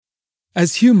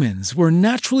As humans, we're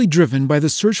naturally driven by the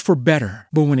search for better.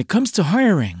 But when it comes to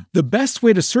hiring, the best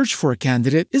way to search for a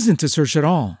candidate isn't to search at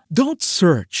all. Don't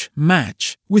search,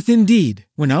 match with Indeed.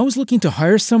 When I was looking to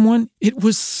hire someone, it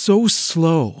was so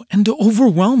slow and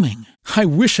overwhelming. I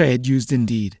wish I had used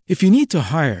Indeed. If you need to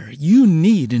hire, you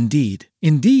need Indeed.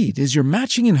 Indeed is your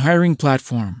matching and hiring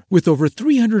platform with over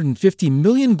 350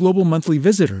 million global monthly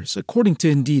visitors, according to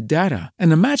Indeed data,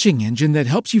 and a matching engine that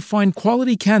helps you find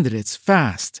quality candidates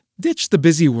fast. Ditch the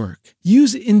busy work.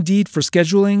 Use Indeed for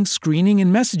scheduling, screening,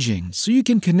 and messaging so you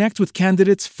can connect with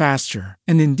candidates faster.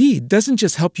 And Indeed doesn't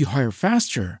just help you hire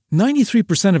faster.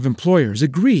 93% of employers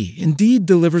agree Indeed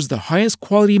delivers the highest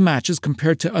quality matches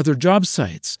compared to other job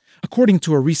sites, according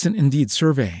to a recent Indeed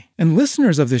survey. And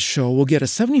listeners of this show will get a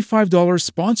 $75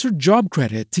 sponsored job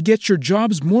credit to get your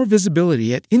jobs more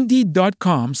visibility at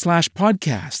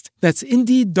Indeed.com/podcast. That's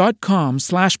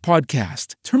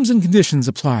Indeed.com/podcast. Terms and conditions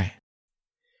apply.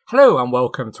 Hello and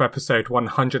welcome to episode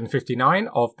 159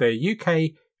 of the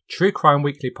UK True Crime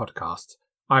Weekly podcast.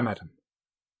 I'm Adam.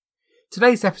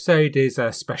 Today's episode is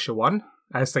a special one,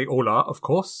 as they all are, of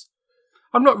course.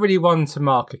 I'm not really one to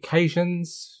mark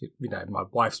occasions, my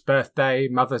wife's birthday,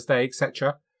 Mother's Day,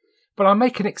 etc. But I'll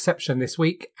make an exception this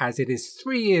week as it is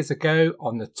 3 years ago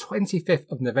on the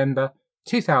 25th of November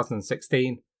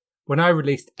 2016 when I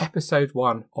released episode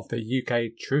 1 of the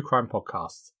UK True Crime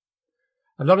podcast.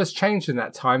 A lot has changed in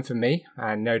that time for me,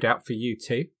 and no doubt for you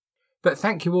too. But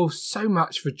thank you all so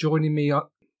much for joining me on...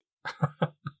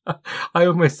 I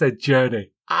almost said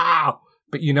journey. Ow!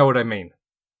 But you know what I mean.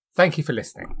 Thank you for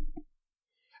listening.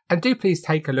 And do please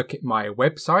take a look at my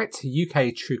website,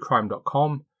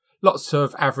 uktruecrime.com. Lots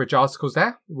of average articles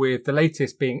there, with the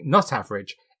latest being not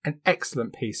average, an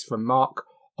excellent piece from Mark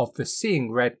of the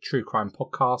Seeing Red True Crime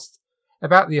podcast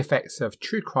about the effects of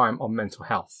true crime on mental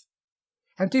health.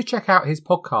 And do check out his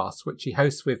podcast, which he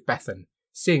hosts with Bethan,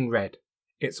 Seeing Red.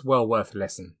 It's well worth a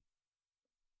listen.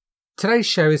 Today's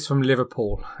show is from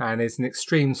Liverpool and is an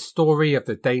extreme story of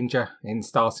the danger in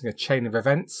starting a chain of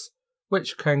events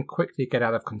which can quickly get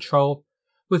out of control,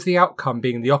 with the outcome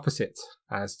being the opposite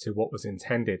as to what was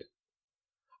intended.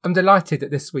 I'm delighted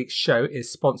that this week's show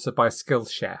is sponsored by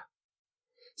Skillshare.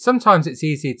 Sometimes it's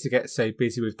easy to get so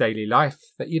busy with daily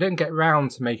life that you don't get round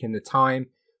to making the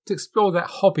time to explore that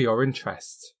hobby or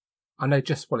interest. I know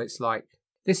just what it's like.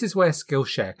 This is where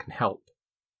Skillshare can help.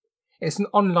 It's an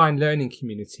online learning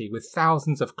community with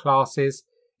thousands of classes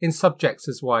in subjects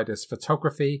as wide as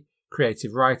photography,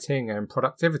 creative writing and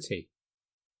productivity.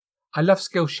 I love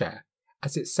Skillshare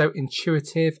as it's so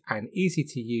intuitive and easy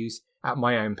to use at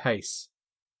my own pace.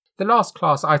 The last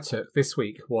class I took this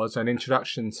week was an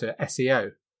introduction to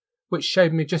SEO, which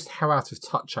showed me just how out of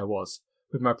touch I was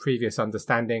with my previous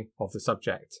understanding of the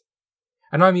subject.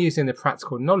 And I'm using the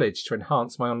practical knowledge to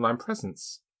enhance my online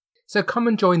presence. So come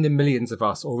and join the millions of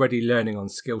us already learning on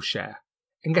Skillshare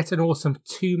and get an awesome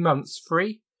 2 months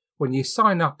free when you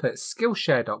sign up at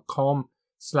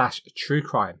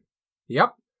skillshare.com/truecrime.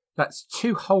 Yep, that's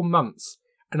 2 whole months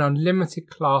and unlimited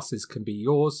classes can be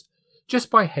yours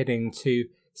just by heading to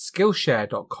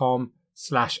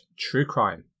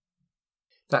skillshare.com/truecrime.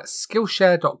 That's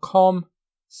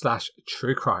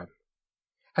skillshare.com/truecrime.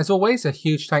 As always, a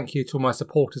huge thank you to all my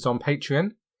supporters on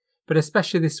Patreon, but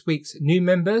especially this week's new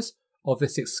members of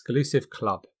this exclusive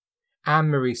club,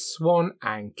 Anne-Marie Swan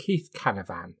and Keith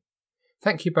Canavan.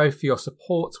 Thank you both for your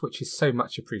support, which is so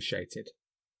much appreciated.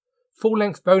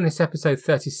 Full-length bonus episode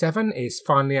 37 is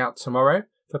finally out tomorrow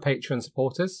for Patreon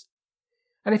supporters.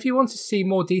 And if you want to see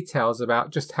more details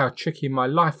about just how tricky my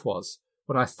life was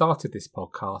when I started this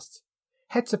podcast,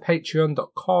 head to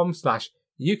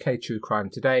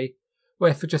patreon.com/UKTrueCrime today,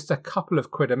 where for just a couple of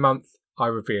quid a month, I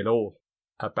reveal all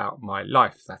about my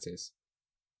life, that is.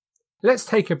 Let's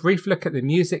take a brief look at the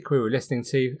music we were listening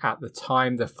to at the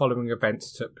time the following event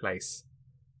took place.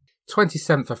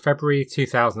 27th of February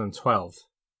 2012.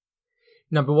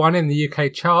 Number 1 in the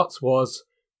UK charts was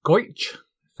Goich,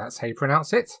 if that's how you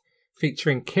pronounce it,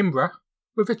 featuring Kimbra,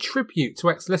 with a tribute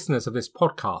to ex-listeners of this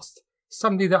podcast,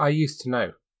 somebody that I used to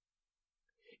know.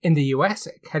 In the US,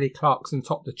 Kelly Clarkson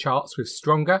topped the charts with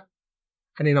Stronger,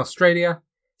 and in Australia,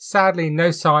 sadly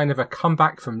no sign of a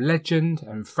comeback from legend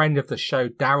and friend of the show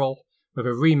Daryl with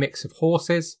a remix of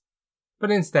Horses, but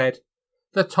instead,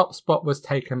 the top spot was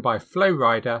taken by Flow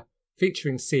Rider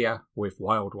featuring Sia with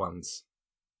Wild Ones.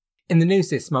 In the news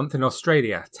this month in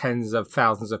Australia, tens of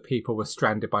thousands of people were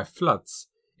stranded by floods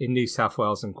in New South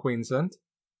Wales and Queensland.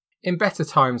 In better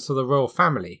times for the royal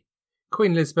family,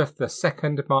 Queen Elizabeth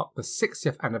II marked the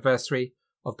 60th anniversary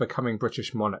of becoming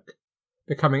British monarch,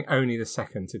 becoming only the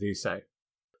second to do so.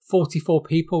 44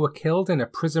 people were killed in a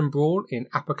prison brawl in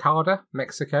Apodaca,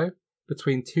 Mexico,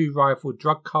 between two rival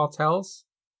drug cartels.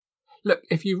 Look,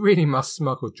 if you really must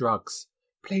smuggle drugs,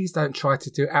 please don't try to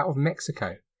do it out of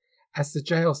Mexico, as the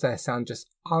jails there sound just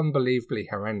unbelievably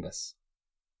horrendous.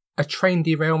 A train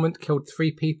derailment killed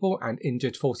 3 people and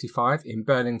injured 45 in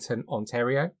Burlington,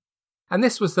 Ontario. And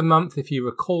this was the month, if you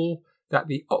recall, that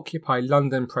the Occupy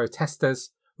London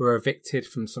protesters were evicted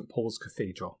from St Paul's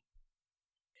Cathedral.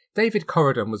 David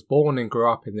Corridon was born and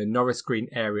grew up in the Norris Green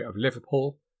area of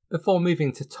Liverpool before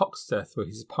moving to Toxteth with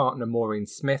his partner Maureen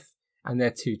Smith and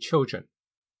their 2 children.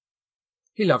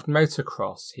 He loved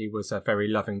motocross, he was a very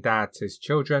loving dad to his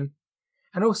children,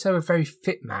 and also a very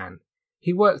fit man.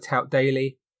 He worked out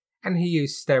daily, and he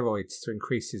used steroids to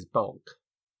increase his bulk.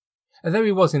 Although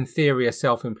he was in theory a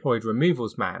self-employed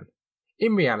removals man,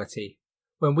 in reality,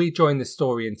 when we joined the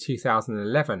story in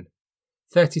 2011,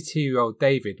 32-year-old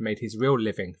David made his real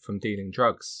living from dealing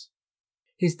drugs.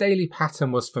 His daily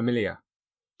pattern was familiar: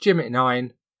 gym at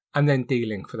 9, and then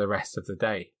dealing for the rest of the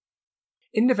day.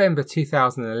 In November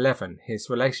 2011, his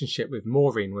relationship with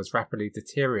Maureen was rapidly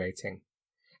deteriorating,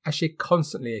 as she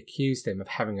constantly accused him of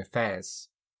having affairs.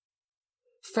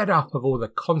 Fed up of all the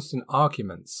constant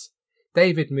arguments,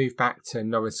 David moved back to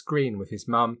Norris Green with his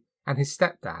mum and his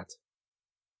stepdad.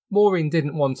 Maureen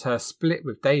didn't want her split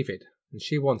with David, and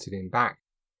she wanted him back.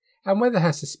 And whether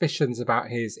her suspicions about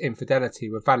his infidelity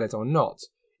were valid or not,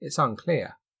 it's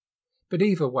unclear. But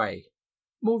either way,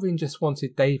 Maureen just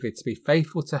wanted David to be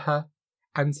faithful to her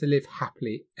and to live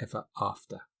happily ever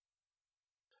after.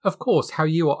 Of course, how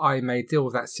you or I may deal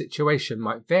with that situation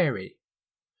might vary,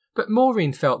 but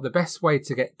Maureen felt the best way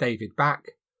to get David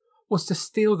back was to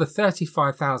steal the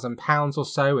 £35,000 or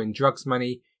so in drugs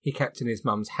money he kept in his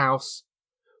mum's house,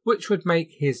 which would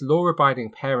make his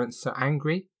law-abiding parents so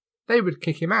angry they would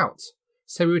kick him out,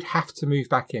 so he would have to move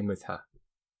back in with her.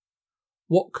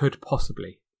 What could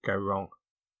possibly go wrong?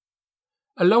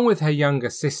 Along with her younger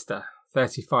sister,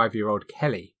 35-year-old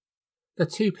Kelly, the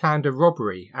 2 planned a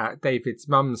robbery at David's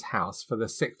mum's house for the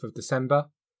 6th of December,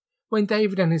 when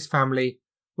David and his family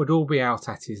would all be out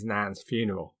at his nan's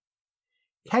funeral.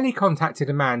 Kelly contacted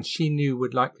a man she knew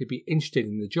would likely be interested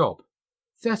in the job,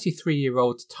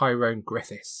 33-year-old Tyrone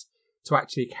Griffiths, to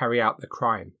actually carry out the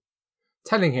crime,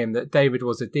 telling him that David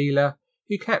was a dealer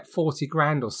who kept 40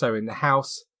 grand or so in the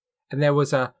house, and there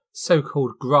was a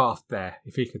so-called graft there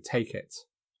if he could take it.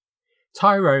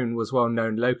 Tyrone was well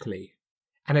known locally,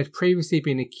 and had previously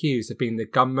been accused of being the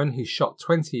gunman who shot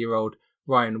 20-year-old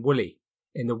Ryan Woolley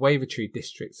in the Wavertree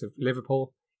district of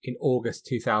Liverpool in August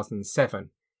 2007.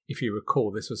 If you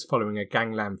recall, this was following a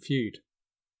gangland feud.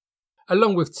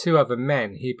 Along with 2 other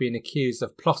men, he'd been accused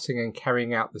of plotting and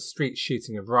carrying out the street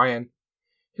shooting of Ryan,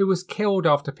 who was killed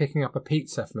after picking up a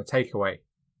pizza from a takeaway.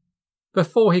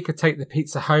 Before he could take the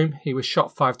pizza home, he was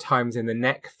shot 5 times in the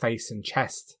neck, face and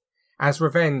chest, as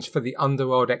revenge for the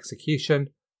underworld execution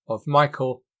of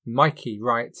Michael "Mikey"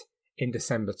 Wright in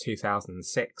December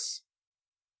 2006.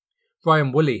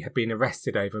 Ryan Woolley had been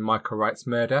arrested over Michael Wright's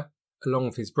murder, along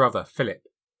with his brother Philip,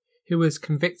 who was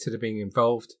convicted of being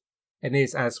involved and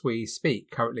is, as we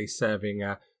speak, currently serving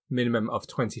a minimum of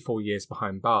 24 years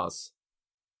behind bars.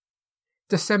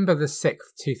 December the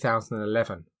 6th,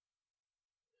 2011.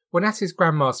 When at his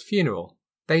grandma's funeral,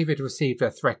 David received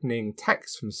a threatening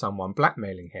text from someone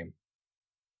blackmailing him.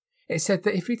 It said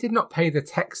that if he did not pay the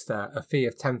texter a fee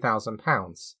of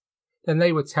 £10,000, then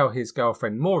they would tell his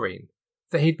girlfriend Maureen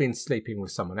that he'd been sleeping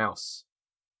with someone else.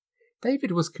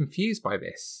 David was confused by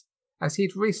this, as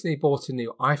he'd recently bought a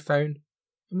new iPhone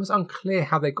and was unclear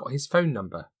how they got his phone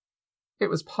number. It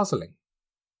was puzzling.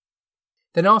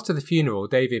 Then after the funeral,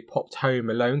 David popped home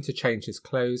alone to change his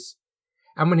clothes,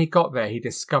 and when he got there he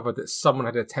discovered that someone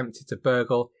had attempted to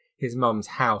burgle his mum's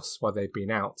house while they'd been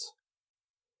out.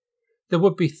 The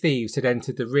would-be thieves had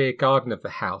entered the rear garden of the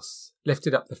house,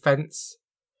 lifted up the fence,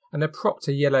 and had propped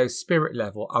a yellow spirit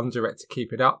level under it to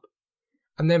keep it up,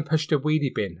 and then pushed a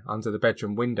weedy bin under the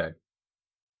bedroom window.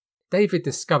 David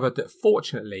discovered that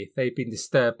fortunately they'd been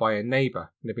disturbed by a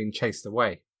neighbour and had been chased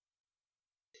away.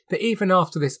 But even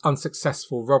after this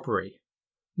unsuccessful robbery,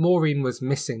 Maureen was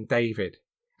missing David,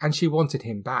 and she wanted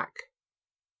him back.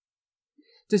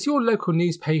 Does your local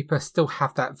newspaper still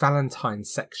have that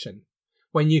Valentine's section,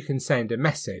 when you can send a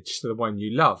message to the one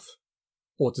you love,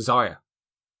 or desire,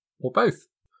 or both?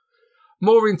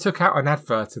 Maureen took out an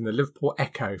advert in the Liverpool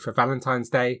Echo for Valentine's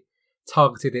Day,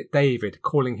 targeted at David,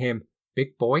 calling him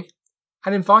Big Boy,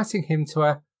 and inviting him to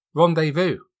a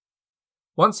rendezvous.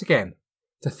 Once again,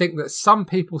 to think that some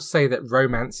people say that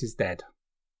romance is dead.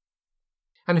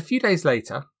 And a few days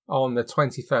later, on the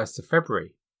 21st of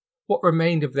February, what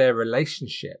remained of their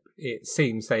relationship, it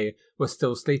seems they were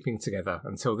still sleeping together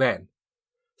until then,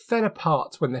 fell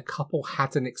apart when the couple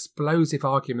had an explosive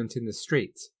argument in the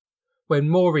street, when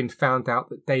Maureen found out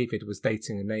that David was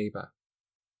dating a neighbour.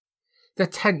 The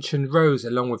tension rose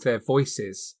along with their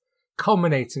voices,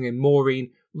 culminating in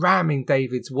Maureen ramming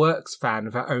David's works van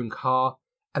of her own car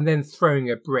and then throwing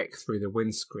a brick through the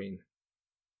windscreen.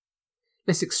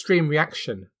 This extreme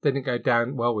reaction didn't go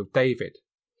down well with David,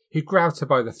 who grabbed her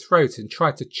by the throat and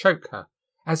tried to choke her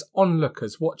as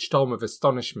onlookers watched on with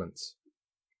astonishment.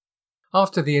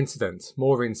 After the incident,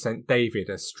 Maureen sent David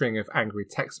a string of angry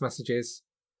text messages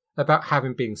about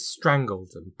having been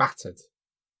strangled and battered.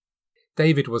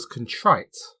 David was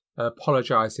contrite,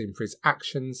 apologising for his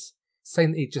actions,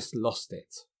 saying that he just lost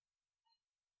it.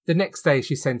 The next day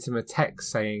she sent him a text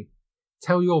saying,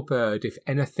 "Tell your bird if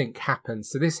anything happens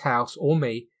to this house or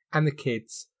me and the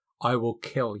kids, I will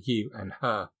kill you and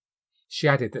her." She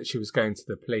added that she was going to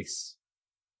the police.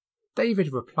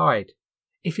 David replied,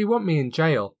 "If you want me in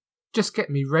jail, just get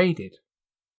me raided."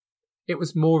 It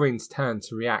was Maureen's turn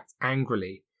to react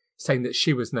angrily, saying that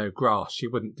she was no grass, she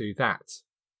wouldn't do that.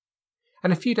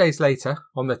 And a few days later,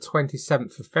 on the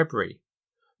 27th of February,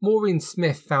 Maureen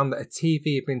Smith found that a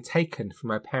TV had been taken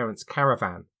from her parents'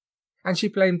 caravan, and she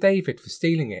blamed David for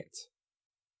stealing it.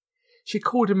 She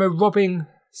called him a robbing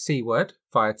C-word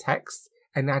via text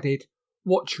and added,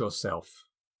 "Watch yourself."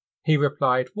 He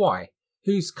replied, "Why?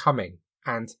 Who's coming?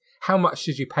 And how much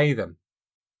did you pay them?"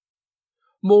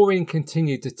 Maureen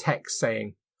continued to text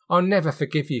saying, "I'll never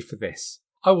forgive you for this.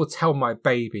 I will tell my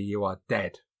baby you are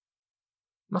dead."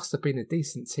 Must have been a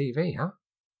decent TV, huh?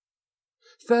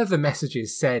 Further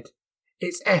messages said,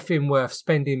 "It's effing worth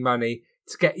spending money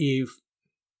to get you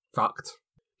fucked.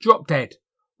 Drop dead.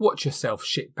 Watch yourself,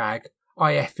 shitbag.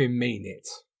 I effing mean it."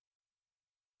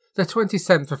 The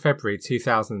 27th of February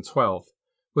 2012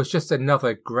 was just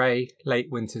another grey,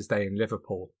 late winter's day in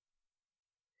Liverpool.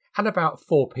 At about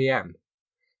 4 p.m,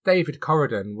 David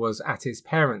Corridon was at his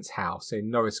parents' house in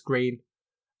Norris Green,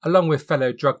 along with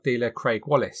fellow drug dealer Craig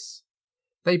Wallace.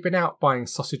 They'd been out buying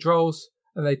sausage rolls,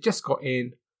 and they'd just got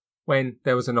in when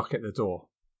there was a knock at the door.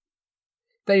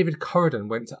 David Corridon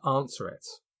went to answer it.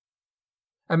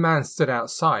 A man stood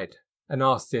outside and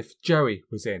asked if Joey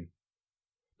was in.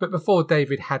 But before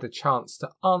David had a chance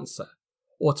to answer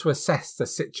or to assess the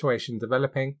situation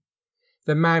developing,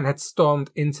 the man had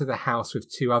stormed into the house with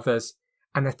two others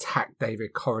and attacked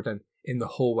David Corridon in the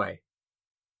hallway.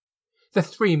 The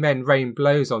three men rained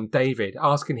blows on David,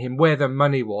 asking him where the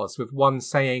money was, with one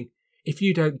saying, "If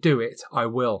you don't do it, I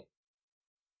will."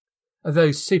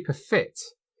 Although super fit,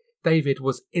 David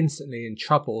was instantly in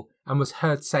trouble and was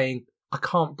heard saying, "I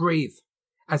can't breathe,"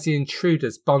 as the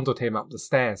intruders bundled him up the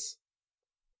stairs.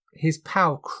 His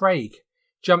pal Craig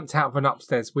jumped out of an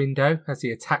upstairs window as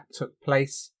the attack took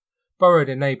place, borrowed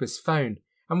a neighbour's phone,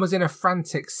 and was in a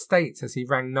frantic state as he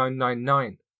rang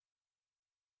 999.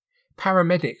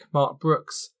 Paramedic Mark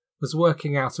Brooks was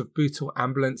working out of Bootle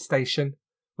Ambulance Station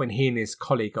when he and his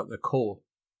colleague got the call.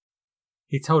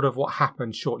 He told of what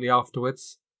happened shortly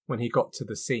afterwards when he got to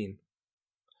the scene.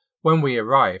 When we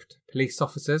arrived, police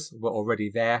officers were already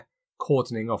there,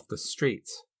 cordoning off the street.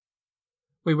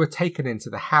 We were taken into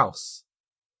the house.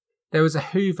 There was a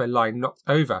Hoover line knocked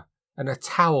over and a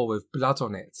towel with blood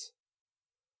on it.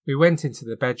 We went into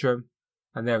the bedroom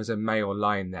and there was a male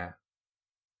lying there.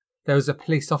 There was a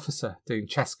police officer doing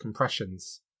chest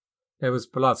compressions. There was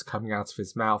blood coming out of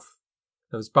his mouth.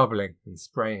 There was bubbling and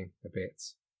spraying a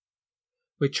bit.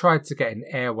 We tried to get an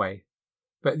airway,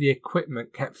 but the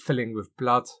equipment kept filling with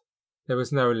blood. There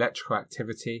was no electrical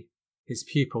activity. His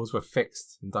pupils were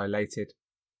fixed and dilated.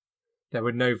 There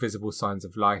were no visible signs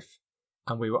of life,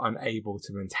 and we were unable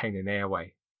to maintain an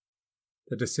airway.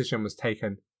 The decision was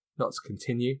taken not to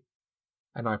continue,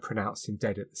 and I pronounced him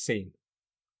dead at the scene.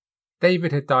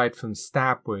 David had died from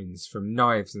stab wounds from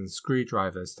knives and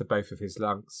screwdrivers to both of his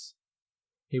lungs.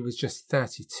 He was just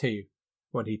 32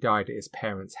 when he died at his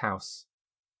parents' house.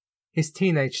 His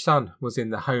teenage son was in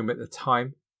the home at the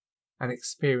time and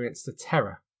experienced the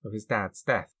terror of his dad's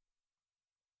death.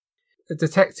 The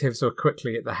detectives were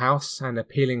quickly at the house and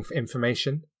appealing for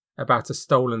information about a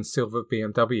stolen silver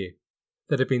BMW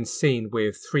that had been seen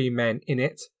with 3 men in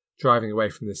it driving away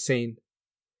from the scene,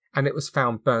 and it was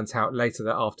found burnt out later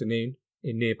that afternoon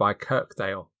in nearby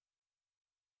Kirkdale.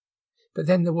 But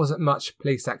then there wasn't much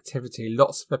police activity,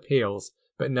 lots of appeals,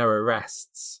 but no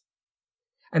arrests.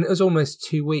 And it was almost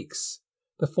 2 weeks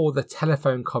before the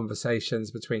telephone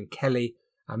conversations between Kelly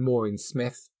and Maureen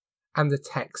Smith and the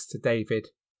text to David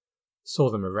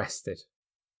saw them arrested.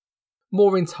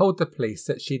 Maureen told the police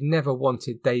that she'd never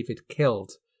wanted David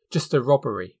killed, just a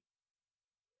robbery.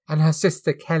 And her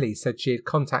sister Kelly said she had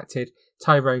contacted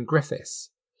Tyrone Griffiths,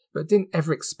 but didn't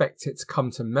ever expect it to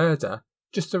come to murder,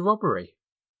 just a robbery.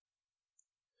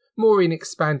 Maureen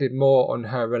expanded more on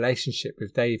her relationship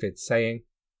with David, saying,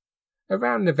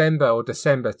 "Around November or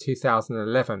December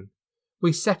 2011,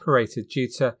 we separated due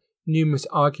to numerous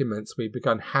arguments we'd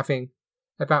begun having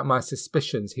about my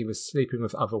suspicions he was sleeping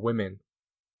with other women.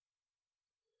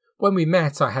 When we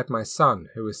met, I had my son,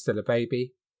 who was still a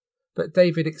baby, but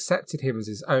David accepted him as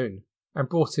his own and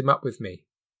brought him up with me.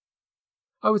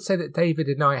 I would say that David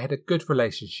and I had a good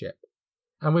relationship,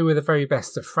 and we were the very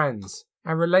best of friends.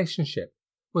 Our relationship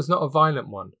was not a violent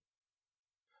one."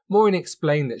 Maureen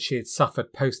explained that she had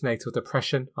suffered postnatal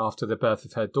depression after the birth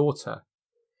of her daughter,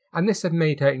 and this had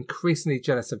made her increasingly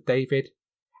jealous of David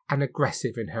and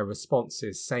aggressive in her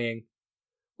responses, saying,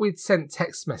 "We'd sent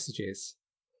text messages,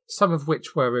 some of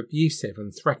which were abusive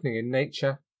and threatening in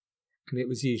nature, and it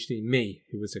was usually me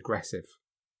who was aggressive."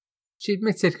 She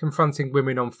admitted confronting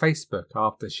women on Facebook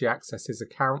after she accessed his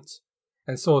account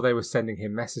and saw they were sending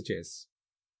him messages.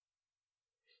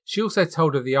 She also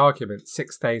told of the argument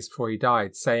 6 days before he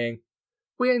died, saying,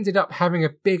 "We ended up having a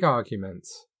big argument.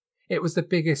 It was the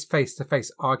biggest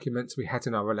face-to-face argument we had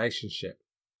in our relationship.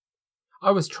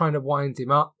 I was trying to wind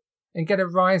him up and get a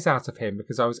rise out of him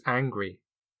because I was angry.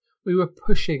 We were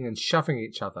pushing and shoving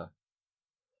each other.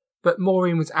 But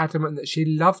Maureen was adamant that she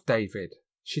loved David.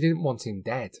 She didn't want him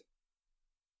dead."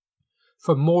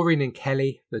 From Maureen and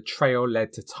Kelly, the trail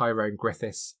led to Tyrone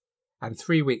Griffiths, and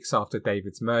 3 weeks after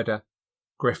David's murder,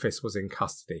 Griffiths was in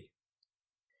custody.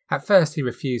 At first he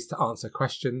refused to answer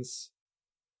questions,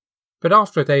 but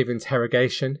after a day of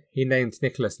interrogation he named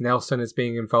Nicholas Nelson as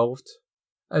being involved,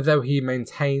 although he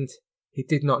maintained he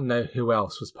did not know who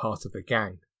else was part of the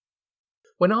gang.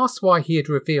 When asked why he had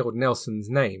revealed Nelson's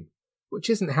name, which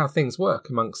isn't how things work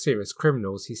amongst serious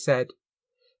criminals, he said,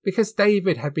 "Because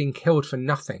David had been killed for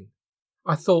nothing.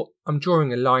 I thought, I'm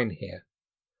drawing a line here.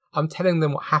 I'm telling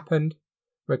them what happened,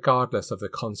 regardless of the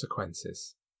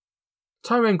consequences."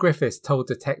 Tyrone Griffiths told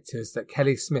detectives that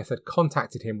Kelly Smith had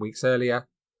contacted him weeks earlier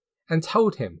and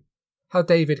told him how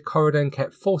David Corridon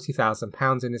kept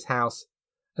 £40,000 in his house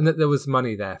and that there was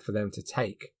money there for them to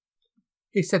take.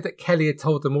 He said that Kelly had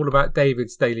told them all about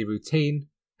David's daily routine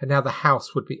and how the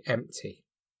house would be empty.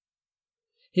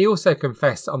 He also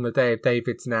confessed on the day of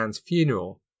David's nan's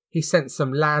funeral he sent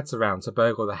some lads around to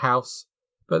burgle the house,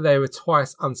 but they were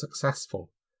twice unsuccessful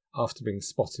after being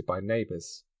spotted by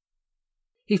neighbours.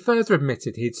 He further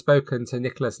admitted he had spoken to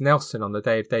Nicholas Nelson on the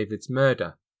day of David's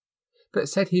murder, but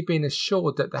said he'd been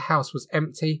assured that the house was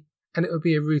empty and it would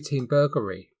be a routine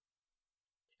burglary.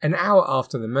 An hour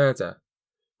after the murder,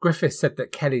 Griffiths said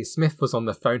that Kelly Smith was on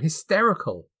the phone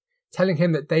hysterical, telling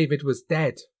him that David was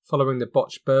dead following the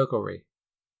botched burglary.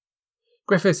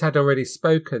 Griffiths had already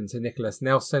spoken to Nicholas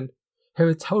Nelson, who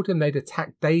had told him they'd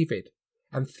attacked David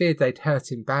and feared they'd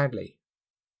hurt him badly.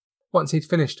 Once he'd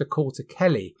finished a call to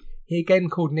Kelly, he again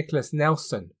called Nicholas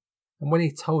Nelson, and when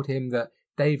he told him that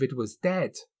David was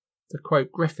dead, to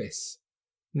quote Griffiths,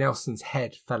 Nelson's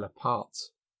head fell apart.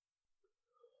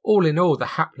 All in all, the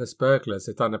hapless burglars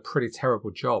had done a pretty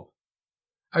terrible job,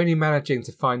 only managing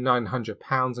to find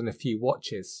 £900 and a few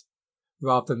watches,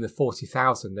 rather than the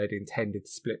 £40,000 they'd intended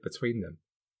to split between them.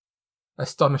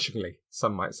 Astonishingly,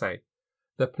 some might say,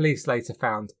 the police later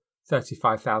found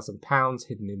 £35,000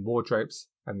 hidden in wardrobes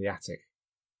and the attic.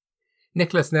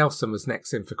 Nicholas Nelson was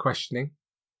next in for questioning,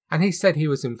 and he said he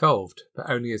was involved, but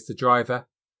only as the driver,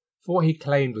 for what he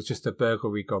claimed was just a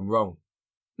burglary gone wrong.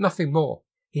 Nothing more.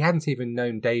 He hadn't even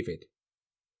known David.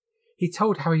 He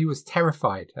told how he was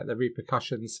terrified at the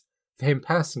repercussions for him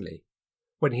personally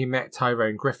when he met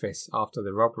Tyrone Griffiths after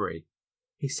the robbery.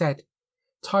 He said,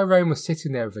 "Tyrone was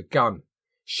sitting there with a gun,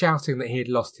 shouting that he had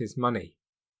lost his money.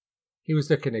 He was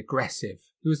looking aggressive.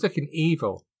 He was looking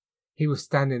evil. He was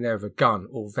standing there with a gun,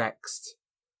 all vexed.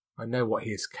 I know what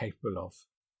he is capable of."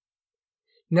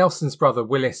 Nelson's brother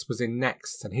Willis was in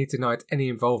next, and he denied any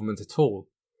involvement at all,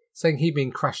 saying he'd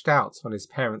been crashed out on his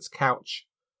parents' couch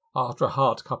after a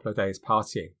hard couple of days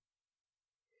partying.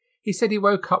 He said he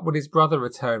woke up when his brother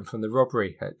returned from the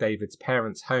robbery at David's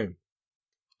parents' home.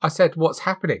 I said, "What's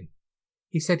happening?"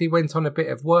 He said he went on a bit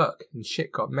of work and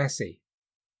shit got messy.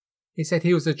 He said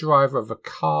he was a driver of a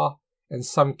car and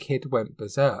some kid went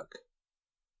berserk.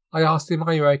 I asked him,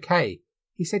 "Are you okay?"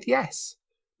 He said yes,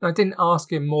 and I didn't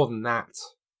ask him more than that.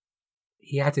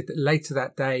 He added that later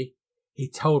that day, he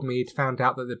told me he'd found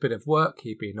out that the bit of work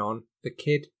he'd been on, the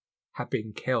kid, had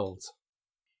been killed.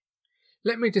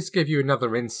 Let me just give you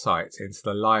another insight into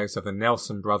the lives of the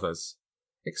Nelson brothers,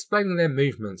 explaining their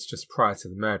movements just prior to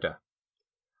the murder.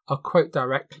 I'll quote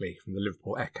directly from the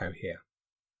Liverpool Echo here.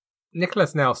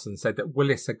 Nicholas Nelson said that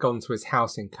Willis had gone to his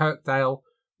house in Kirkdale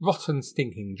rotten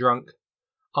stinking drunk,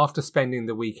 after spending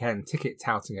the weekend ticket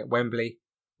touting at Wembley,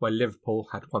 where Liverpool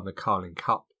had won the Carling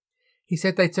Cup. He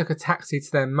said they took a taxi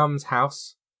to their mum's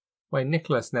house, where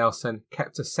Nicholas Nelson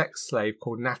kept a sex slave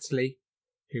called Natalie,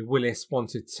 who Willis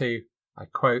wanted to, I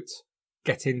quote,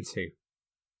 get into,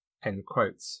 end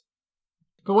quotes.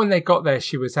 But when they got there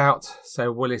she was out,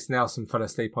 so Willis Nelson fell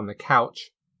asleep on the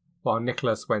couch, while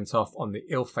Nicholas went off on the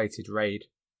ill-fated raid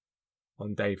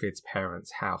on David's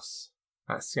parents' house.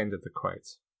 That's the end of the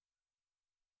quote.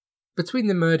 Between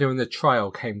the murder and the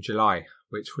trial came July,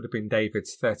 which would have been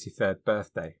David's 33rd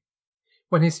birthday.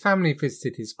 When his family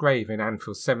visited his grave in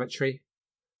Anfield Cemetery,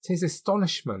 to his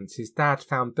astonishment, his dad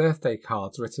found birthday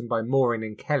cards written by Maureen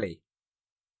and Kelly.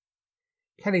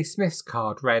 Kelly Smith's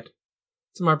card read,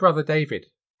 "To my brother David,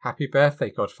 happy birthday,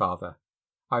 Godfather.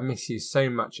 I miss you so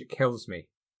much it kills me.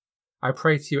 I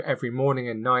pray to you every morning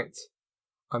and night.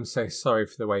 I'm so sorry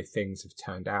for the way things have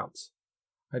turned out.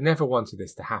 I never wanted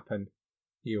this to happen.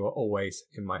 You are always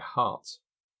in my heart."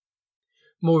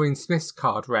 Maureen Smith's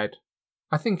card read,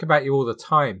 "I think about you all the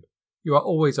time. You are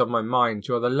always on my mind.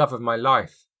 You are the love of my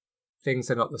life. Things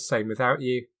are not the same without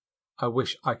you. I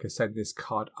wish I could send this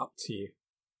card up to you.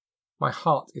 My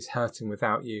heart is hurting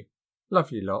without you.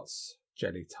 Love you lots.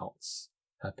 Jelly Tots,"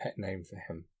 her pet name for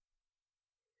him.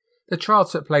 The trial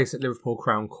took place at Liverpool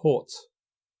Crown Court.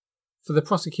 For the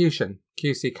prosecution,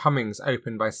 QC Cummings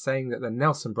opened by saying that the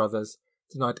Nelson brothers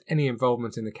denied any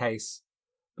involvement in the case,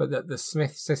 but that the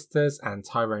Smith sisters and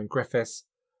Tyrone Griffiths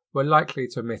were likely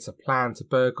to admit a plan to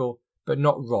burgle but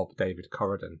not rob David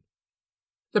Corridon.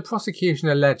 The prosecution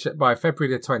alleged that by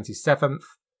February the 27th,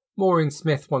 Maureen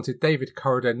Smith wanted David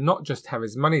Corridon not just to have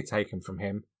his money taken from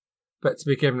him, but to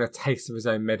be given a taste of his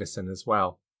own medicine as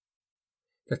well.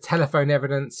 The telephone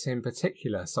evidence, in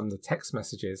particular some of the text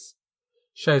messages,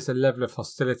 shows a level of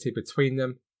hostility between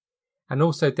them, and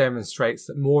also demonstrates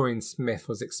that Maureen Smith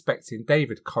was expecting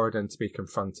David Corridon to be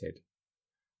confronted.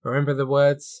 Remember the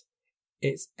words?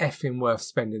 It's effing worth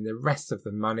spending the rest of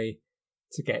the money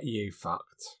to get you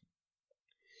fucked.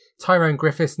 Tyrone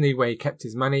Griffiths knew where he kept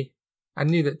his money, and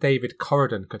knew that David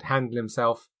Corridon could handle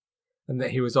himself, and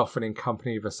that he was often in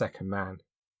company of a second man.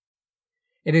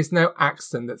 It is no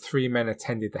accident that 3 men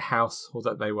attended the house or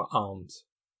that they were armed.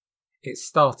 It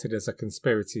started as a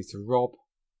conspiracy to rob.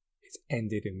 It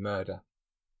ended in murder.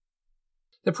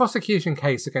 The prosecution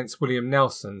case against William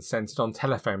Nelson centred on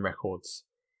telephone records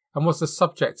and was the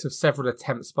subject of several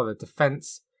attempts by the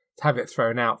defence to have it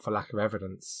thrown out for lack of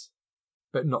evidence,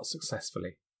 but not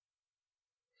successfully.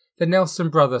 The Nelson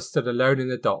brothers stood alone in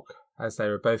the dock as they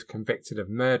were both convicted of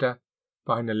murder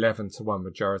by an 11-1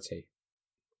 majority.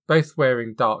 Both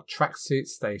wearing dark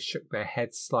tracksuits, they shook their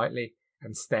heads slightly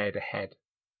and stared ahead.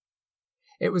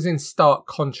 It was in stark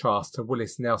contrast to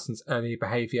Willis Nelson's early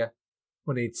behaviour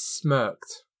when he'd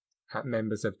smirked at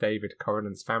members of David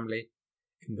Corridon's family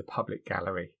in the public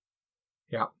gallery.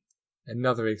 Yep,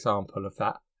 another example of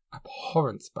that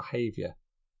abhorrent behaviour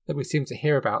that we seem to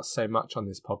hear about so much on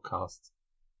this podcast.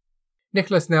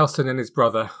 Nicholas Nelson and his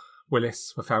brother,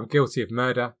 Willis, were found guilty of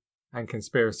murder and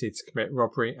conspiracy to commit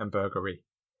robbery and burglary.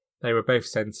 They were both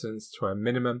sentenced to a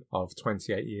minimum of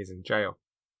 28 years in jail.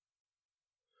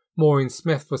 Maureen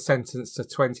Smith was sentenced to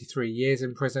 23 years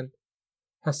in prison.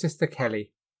 Her sister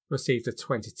Kelly received a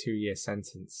 22-year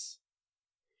sentence.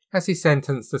 As he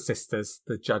sentenced the sisters,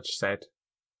 the judge said,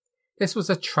 "This was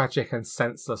a tragic and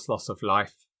senseless loss of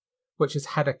life, which has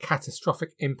had a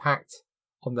catastrophic impact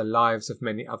on the lives of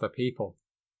many other people.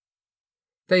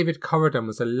 David Corridon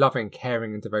was a loving,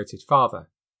 caring and devoted father,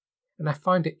 and I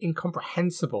find it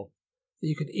incomprehensible that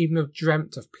you could even have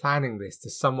dreamt of planning this to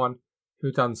someone who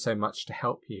had done so much to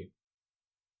help you.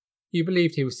 You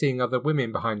believed he was seeing other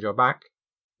women behind your back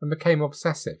and became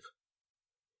obsessive.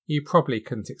 You probably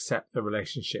couldn't accept the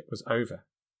relationship was over.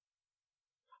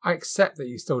 I accept that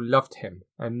you still loved him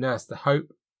and nursed the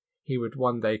hope he would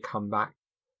one day come back,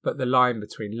 but the line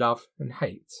between love and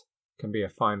hate can be a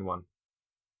fine one.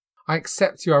 I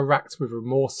accept you are racked with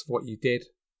remorse for what you did,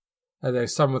 although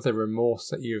some of the remorse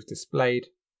that you have displayed,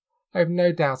 I have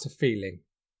no doubt of feeling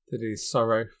that it is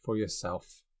sorrow for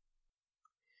yourself."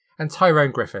 And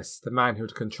Tyrone Griffiths, the man who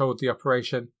had controlled the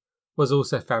operation, was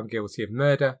also found guilty of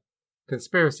murder,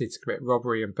 conspiracy to commit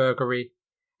robbery and burglary,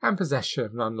 and possession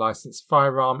of an unlicensed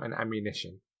firearm and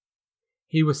ammunition.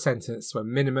 He was sentenced to a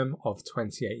minimum of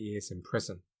 28 years in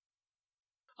prison.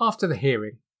 After the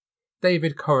hearing,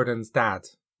 David Corridon's dad,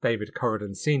 David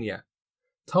Corridon Sr.,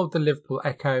 told the Liverpool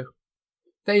Echo,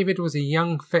 "David was a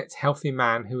young, fit, healthy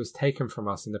man who was taken from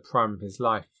us in the prime of his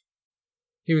life.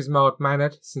 He was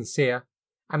mild-mannered, sincere,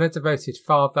 and a devoted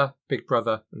father, big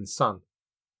brother and son.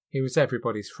 He was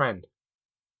everybody's friend."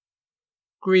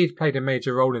 Greed played a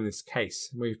major role in this case,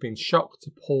 and we've been shocked,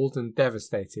 appalled and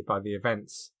devastated by the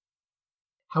events.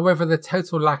 However, the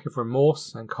total lack of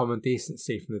remorse and common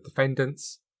decency from the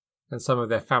defendants and some of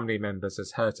their family members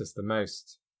has hurt us the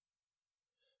most.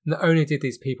 Not only did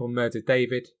these people murder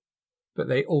David, but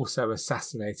they also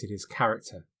assassinated his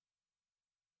character.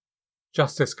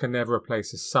 Justice can never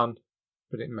replace a son,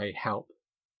 but it may help.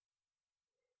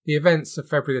 The events of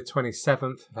February the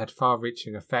 27th have had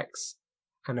far-reaching effects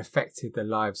and affected the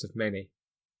lives of many.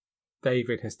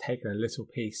 David has taken a little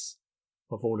piece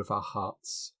of all of our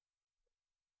hearts.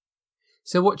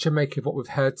 So what do you make of what we've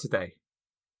heard today?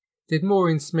 Did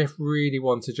Maureen Smith really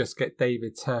want to just get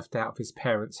David turfed out of his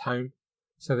parents' home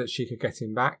so that she could get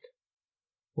him back?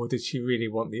 Or did she really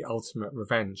want the ultimate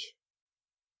revenge?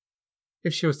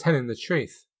 If she was telling the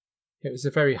truth, it was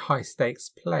a very high-stakes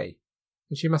play,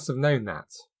 and she must have known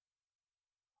that.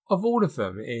 Of all of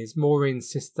them, is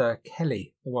Maureen's sister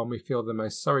Kelly the one we feel the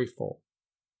most sorry for?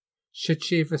 Should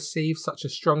she have received such a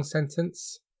strong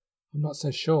sentence? I'm not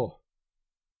so sure.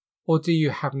 Or do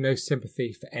you have no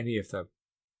sympathy for any of them?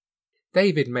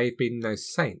 David may have been no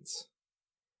saint,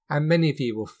 and many of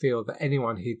you will feel that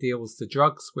anyone who deals the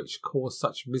drugs which cause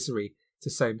such misery to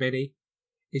so many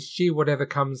is due whatever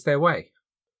comes their way.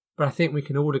 But I think we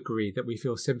can all agree that we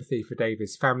feel sympathy for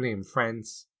David's family and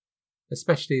friends,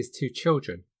 especially his two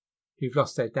children, who've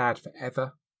lost their dad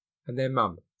forever and their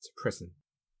mum to prison.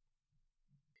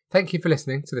 Thank you for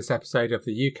listening to this episode of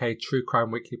the UK True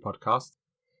Crime Weekly podcast.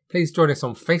 Please join us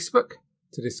on Facebook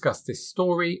to discuss this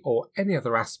story or any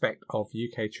other aspect of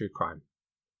UK true crime.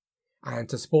 And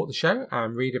to support the show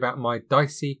and read about my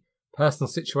dicey personal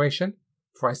situation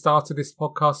before I started this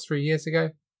podcast 3 years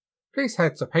ago, please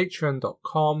head to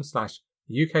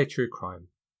patreon.com/UKTrueCrime.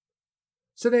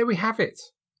 So there we have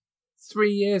it.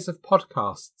 3 years of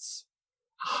podcasts,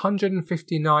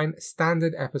 159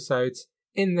 standard episodes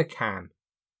in the can.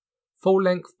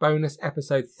 Full-length bonus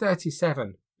episode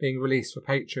 37 being released for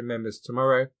Patreon members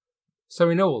tomorrow. So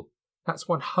in all, that's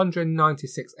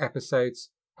 196 episodes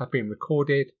have been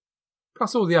recorded,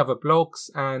 plus all the other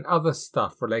blogs and other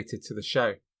stuff related to the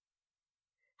show.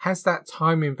 Has that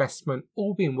time investment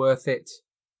all been worth it?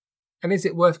 And is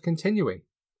it worth continuing?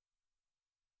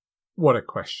 What a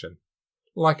question.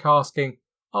 Like asking,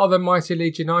 are the mighty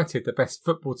Leeds United the best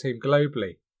football team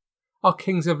globally? Are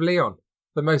Kings of Leon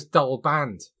the most dull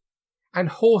band? And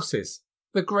Horses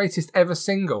the greatest ever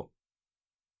single?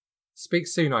 Speak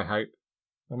soon, I hope,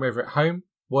 and whether at home,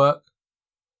 work,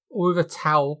 or with a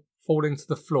towel falling to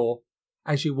the floor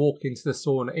as you walk into the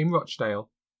sauna in Rochdale,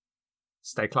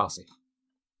 stay classy.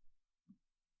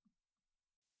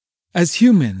 As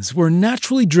humans, we're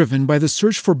naturally driven by the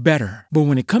search for better. But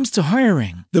when it comes to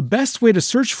hiring, the best way to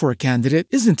search for a candidate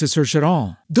isn't to search at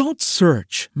all. Don't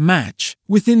search, match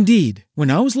with Indeed.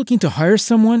 When I was looking to hire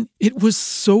someone, it was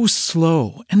so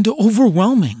slow and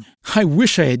overwhelming. I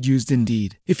wish I had used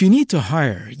Indeed. If you need to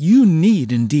hire, you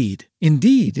need Indeed.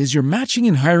 Indeed is your matching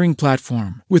and hiring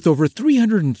platform with over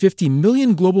 350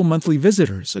 million global monthly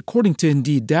visitors, according to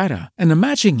Indeed data, and a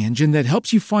matching engine that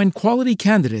helps you find quality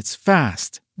candidates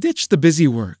fast. Ditch the busy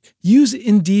work. Use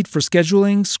Indeed for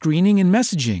scheduling, screening, and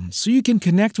messaging so you can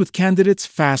connect with candidates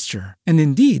faster. And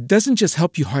Indeed doesn't just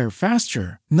help you hire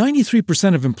faster.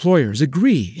 93% of employers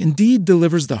agree Indeed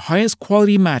delivers the highest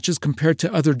quality matches compared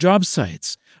to other job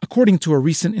sites, according to a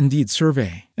recent Indeed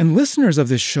survey. And listeners of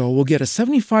this show will get a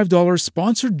 $75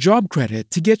 sponsored job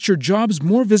credit to get your jobs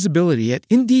more visibility at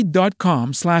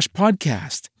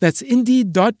Indeed.com/podcast. That's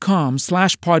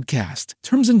Indeed.com/podcast.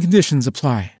 Terms and conditions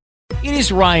apply. It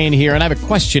is Ryan here, and I have a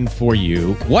question for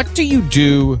you. What do you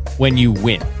do when you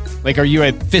win? Like, are you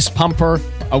a fist pumper,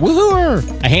 a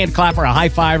woohooer, a hand clapper, a high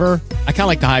fiver? I kind of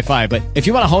like the high five, but if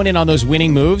you want to hone in on those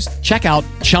winning moves, check out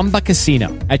Chumba Casino.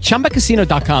 At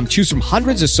ChumbaCasino.com, choose from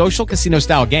hundreds of social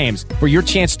casino-style games for your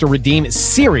chance to redeem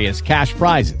serious cash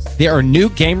prizes. There are new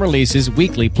game releases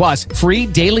weekly, plus free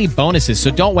daily bonuses, so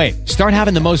don't wait. Start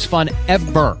having the most fun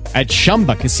ever at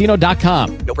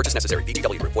ChumbaCasino.com. No purchase necessary.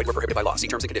 VGW Group. Void where prohibited by law. See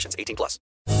terms and conditions. 18+.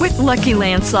 With Lucky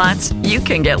Land Slots, you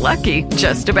can get lucky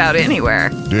just about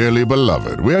anywhere. Dearly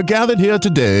beloved, we are gathered here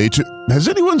today to... Has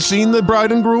anyone seen the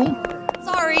bride and groom?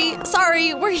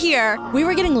 Sorry, we're here. We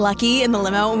were getting lucky in the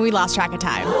limo and we lost track of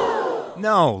time.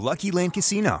 No, Lucky Land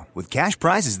Casino, with cash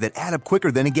prizes that add up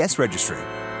quicker than a guest registry.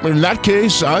 In that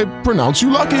case, I pronounce you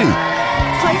lucky.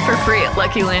 Play for free at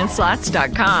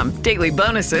LuckyLandSlots.com. Daily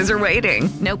bonuses are waiting.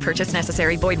 No purchase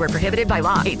necessary. Void where prohibited by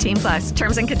law. 18+.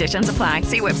 Terms and conditions apply.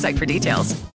 See website for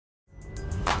details.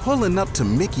 Pulling up to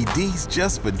Mickey D's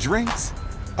just for drinks?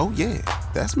 Oh yeah,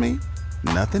 that's me.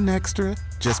 Nothing extra,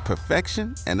 just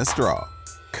perfection and a straw.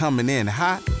 coming in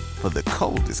hot for the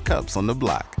coldest cups on the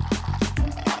block.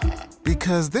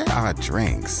 Because there are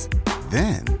drinks.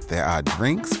 Then there are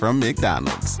drinks from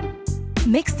McDonald's.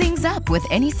 Mix things up with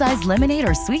any size lemonade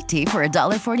or sweet tea for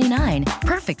 $1.49.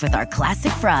 Perfect with our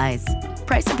classic fries.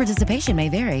 Price and participation may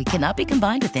vary. Cannot be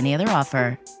combined with any other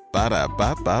offer.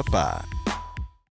 Ba-da-ba-ba-ba.